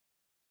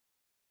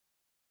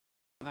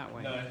That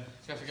way. No. Do you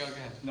have to go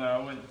again? No,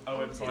 I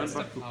went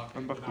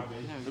Unbuckle.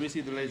 Let me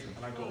see the laser.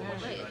 And I got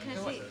Wait, can I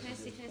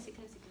see?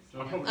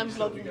 I'm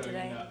vlogging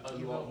today.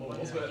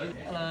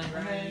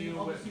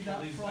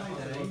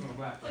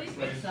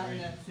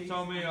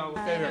 Tell me our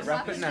Favourite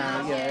rapper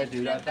now, yeah,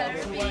 do that. I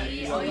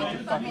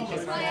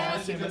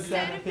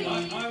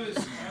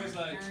was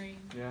like,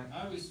 Yeah.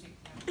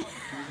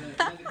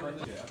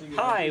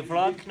 Hi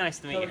vlog, nice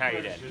to meet you, how are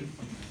you doing?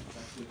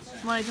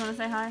 Molly, do you want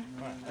to say hi?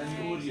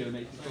 and audio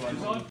makes it feel like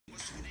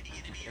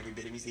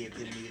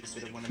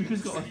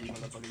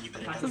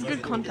That's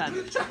good content.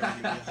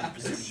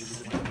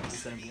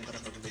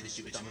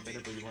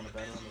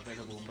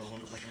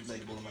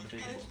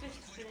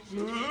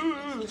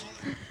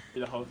 do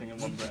the whole thing in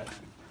one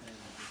breath.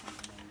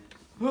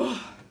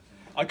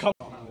 I can't.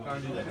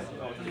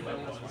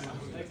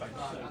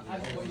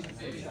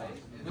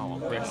 Oh,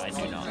 really, I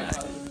do not know.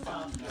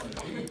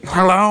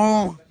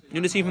 Hello! You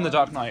want to see from The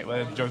Dark Knight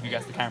where the Joker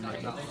gets the camera?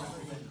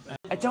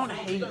 I don't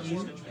hate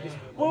you.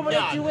 What would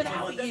I do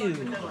without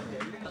you?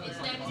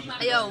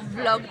 Yo,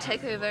 vlog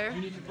takeover.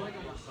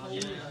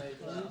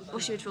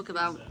 What should we talk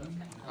about?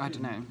 I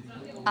don't know.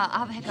 I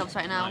have hiccups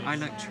right now. I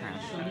look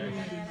trash.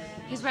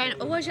 He's wearing.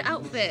 Oh, what's your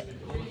outfit?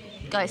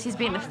 Guys, he's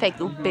being a fake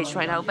little bitch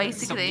right now. Stop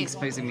Basically,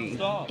 exposing me.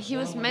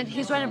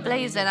 he's wearing a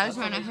blazer. And I was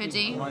wearing a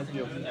hoodie.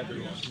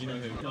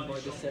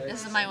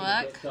 This is my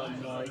work.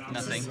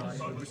 Nothing.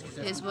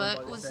 His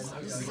work was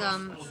this is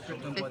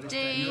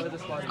 50.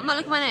 I'm not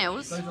looking at my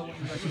nails.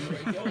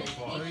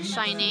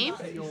 Shiny.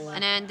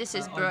 And then this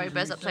is bro,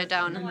 but it's upside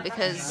down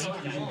because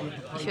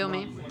you feel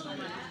me.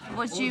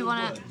 What do you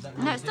want to...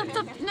 No, stop,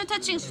 no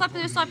touching,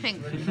 swiping, no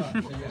swiping.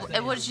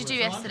 What did you do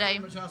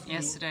yesterday?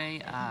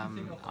 Yesterday,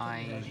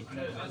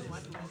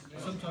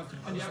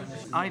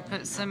 I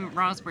put some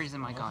raspberries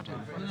in my garden.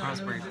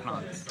 Raspberry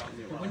plants.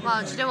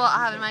 Well, do you know what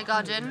I have in my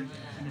garden?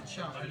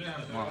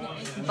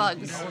 What?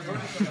 Bugs.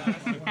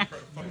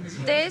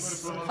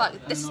 This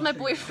is my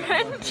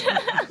boyfriend.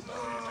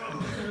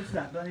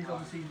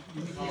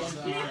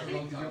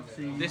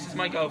 This is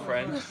my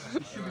girlfriend.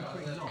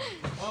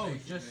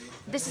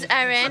 This is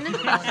Erin.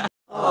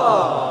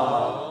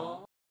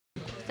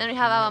 Then we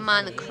have our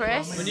man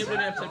Chris. When you've been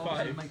in episode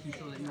 5.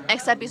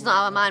 Except he's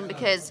not our man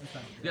because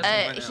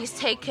he's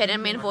taken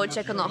and me and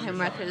Wojciech are not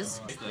homewreckers.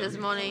 There's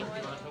Molly.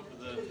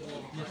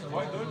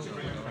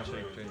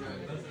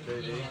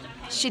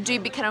 She do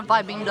be kind of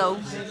vibing though.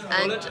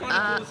 And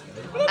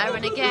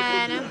Erin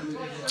again.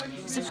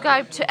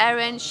 Subscribe to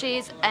Erin.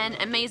 She's an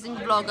amazing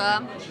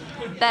vlogger.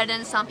 Better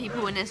than some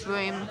people in this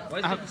room.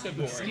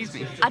 Excuse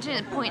me. I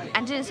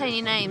didn't say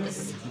any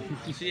names.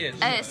 She is.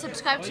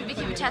 Subscribe to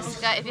Vicky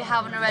Vitesca if you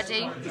haven't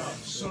already.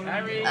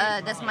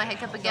 That's my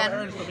hiccup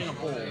again.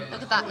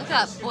 Look at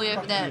that boy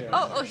over there.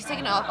 Oh, he's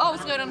taking it off. Oh,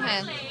 what's going on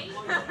here?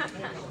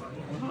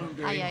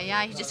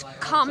 Ay, he just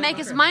can't make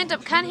his mind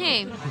up, can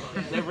he?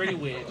 They're really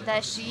weird.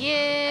 There she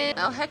is.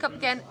 Oh, hiccup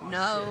again.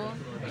 No.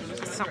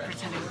 Stop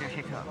pretending they're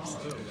hiccups.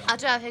 I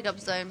do have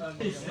hiccups though.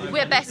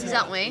 We're besties,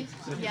 aren't we?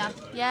 Yeah.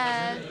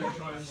 Yeah.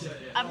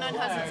 I've known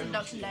her since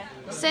induction day.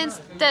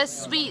 Since the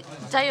sweet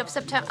day of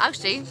September.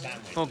 Actually,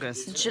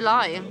 August.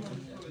 July.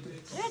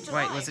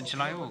 Wait, was it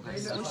July or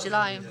August? It was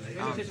July.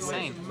 Oh,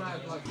 same.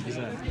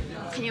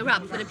 Can you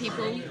rap for the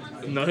people?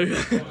 No.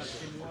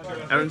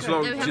 Erin's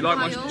vlog. Do we Do have you like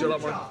my Kyle?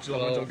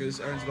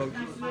 joggers? Erin's vlog.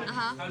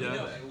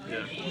 Yeah.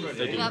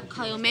 We have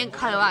Kyle. Me and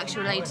Kyle are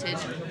actually related.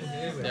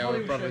 Yeah,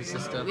 we're brother and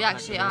sister. We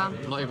actually are.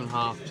 Not even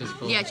half, just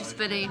full. Yeah, just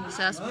fully. So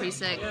that's pretty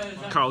sick.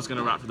 Carl's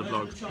gonna rap for the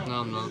vlog.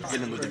 No, I'm not.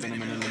 Feeling with the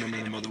venom and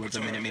eliminating more words a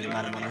minute,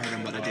 I don't wanna hurt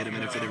him, but I did him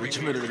in a fit of rich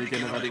middle of the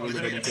dinner, body was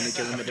living, finna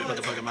kill him with the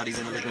motherfucking bodies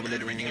in a liquor,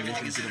 littering, and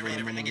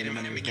considering, renegade him,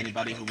 and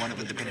anybody who wanted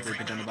with the penny for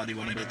it, nobody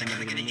wanted to think of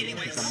getting eating,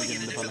 because I'm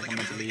beginning to feel like I'm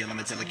mentally ill, I'm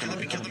a killer,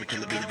 kill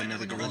a beat of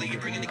another gorilla,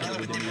 you're bringing the killer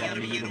within me out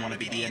of me, you don't wanna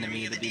be the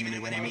enemy, the demon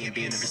who enemy, and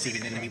being the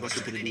receiving enemy, what's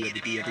stupidity of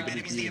the D,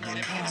 everybody can leave, and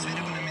if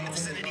I'm in the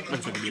vicinity,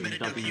 what's gonna be in the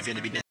dark, you're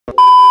gonna be dead.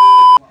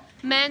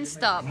 Men,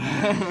 stop.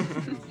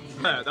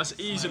 Fair, that's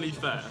easily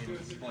fair.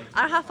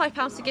 I don't have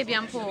 £5 to give you,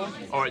 I'm poor.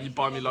 Alright, you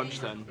buy me lunch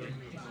then.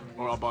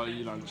 Or I'll buy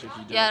you lunch if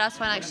you do. Yeah, that's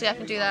fine actually, I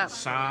can do that.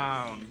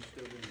 Sound.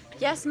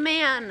 Yes,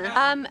 man.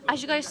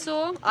 As you guys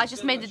saw, I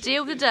just made the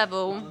deal with the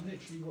devil.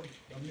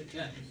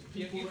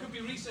 You're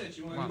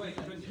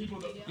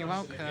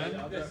welcome.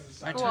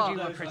 I told you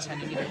we're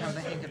pretending you don't have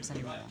the hiccups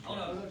anymore.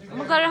 Oh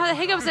my god, I don't have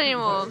the hiccups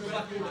anymore.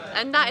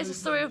 And that is the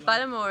story of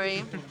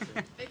Balamori.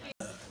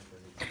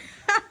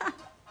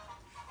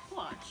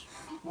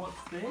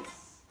 What's this?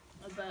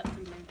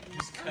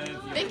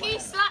 Vicky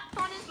slapped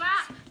on his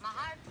lap.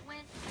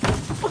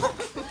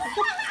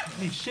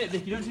 Holy shit,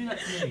 Vicky, don't do that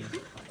to me.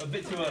 A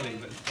bit too early,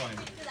 but it's fine.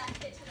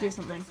 Do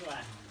something.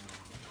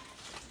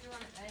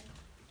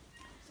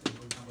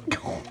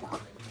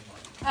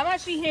 I'm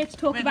actually here to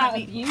talk about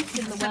abuse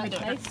in the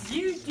workplace.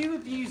 You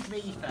abused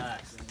me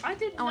first. I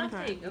did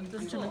nothing. I'm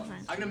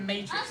gonna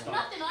matrix That's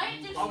nothing. I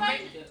didn't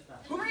spend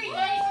 3 days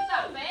with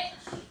that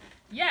bitch.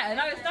 Yeah, and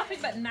I was nothing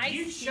but nice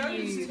You to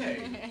chose you. to.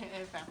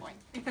 Fair point.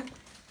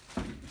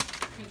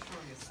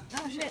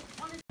 Oh shit.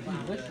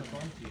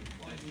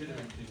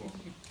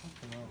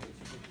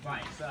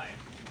 Right, so.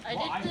 I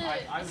did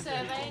the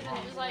survey and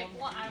it was like,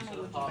 what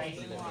animal would you base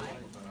and why?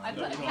 I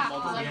put a cat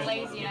because I'm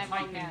lazy and I'm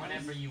Type in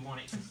whenever you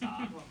want it to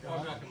start.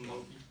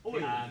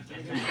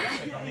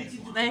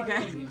 There you go.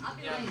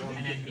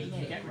 And then you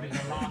can get rid of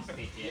the last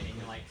digit and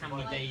you're like, how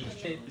many days?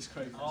 It's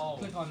crazy. Oh.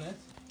 Click on this.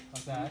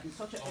 Like that.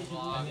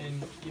 And then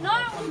No!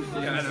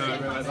 Yeah,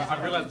 I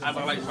realised as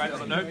I like right on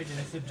the note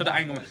to the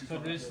angle. So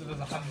there's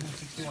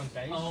 161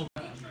 days. Oh.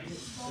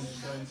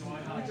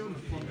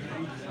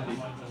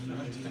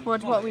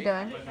 What are we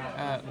doing?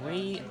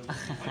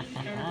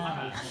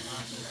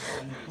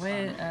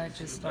 We're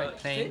just like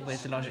playing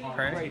with Logic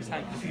Pro.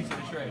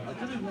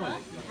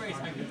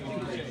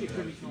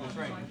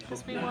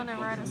 Because we want to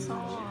write a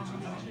song.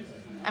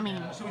 I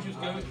mean,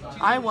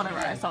 I want to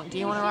write a song. Do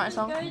you want to write a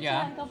song?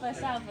 Yeah.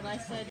 Herself and I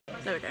said,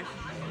 there we go.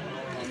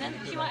 And then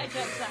she might have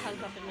joked that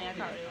handcuffing me, I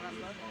can't really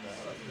remember.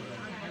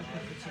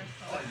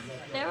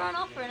 They were on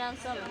offer in Ann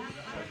Summers.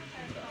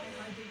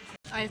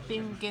 I've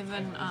been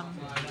given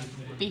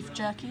beef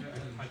jerky.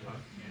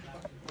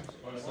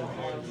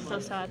 So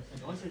sad.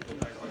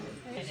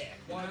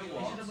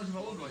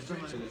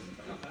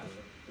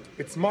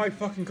 It's my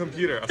fucking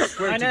computer, I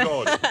swear to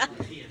God.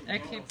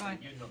 Okay, bye.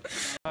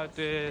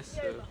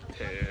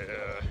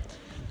 Disappear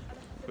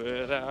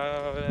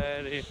without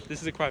any.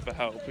 This is a cry for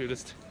help. We're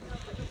just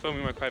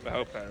filming my cry for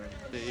help, Erin.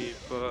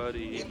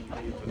 Anybody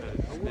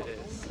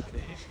this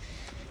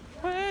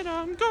when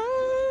I'm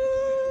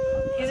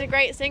gone. He's a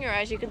great singer,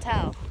 as you can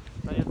tell.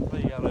 Now you have to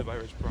play Yellow by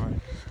Rich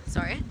Brian.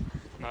 Sorry?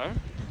 No?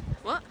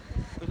 What?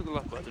 Look at the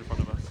lovebirds in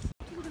front of us.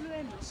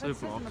 So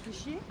vlog.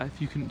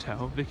 If you couldn't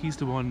tell, Vicky's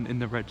the one in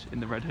the red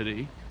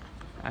hoodie,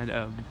 and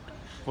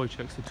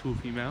Wojciech's the tall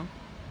female.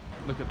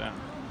 Look at that.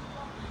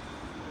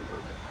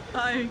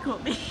 Oh, you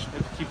caught me.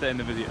 Keep that in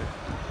the video.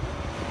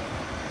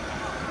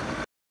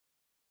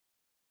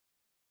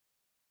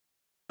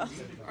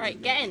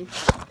 Right, get in.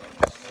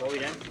 What are we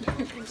doing?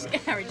 I'm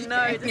scared.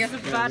 No, this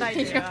is a bad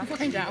idea.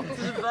 Find out. This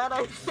is a bad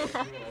idea.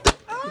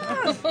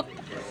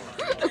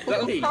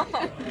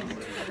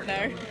 No.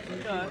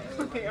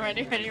 Okay,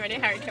 ready,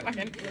 Harry, get back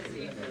in.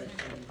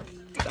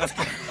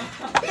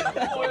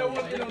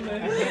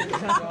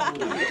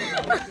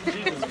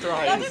 Jesus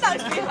Christ. That didn't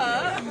actually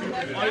hurt.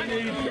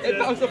 It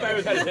bounced off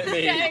Erin's head and hit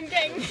me.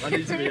 Getting. I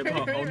need to be a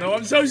part. Oh no,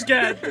 I'm so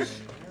scared.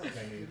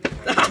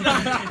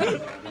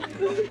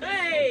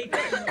 Hey!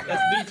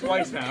 That's me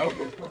twice now.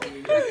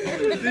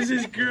 This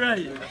is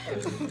great.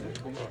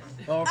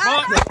 Oh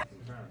fuck!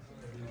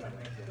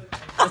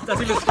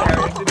 That's even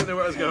scary. I didn't know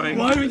where I was going.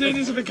 Why are we doing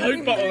this with a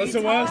Coke bottle? That's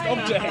the worst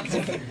object.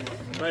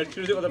 Right,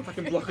 should we do it with a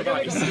fucking block of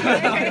ice?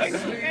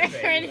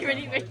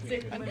 Ready.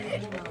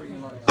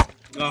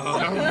 Oh.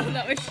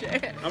 That was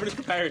shit. I'm just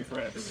preparing for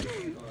it.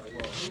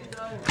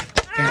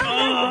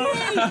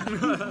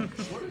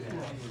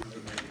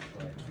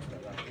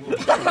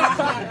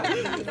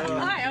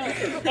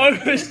 I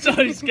was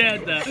so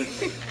scared there.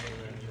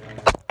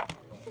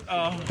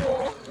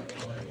 Oh.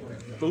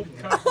 Oop.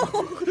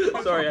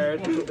 Sorry,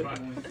 Erin.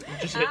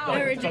 Just hit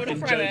like fucking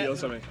Jodie or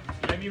something.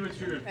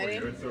 Ready?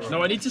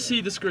 No, I need to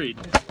see the screen.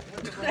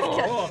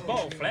 Oh,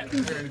 bottle flip.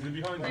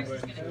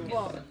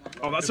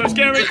 Oh, that's so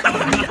scary. Oh,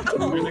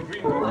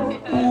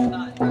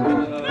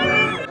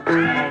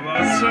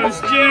 that's so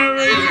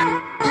scary.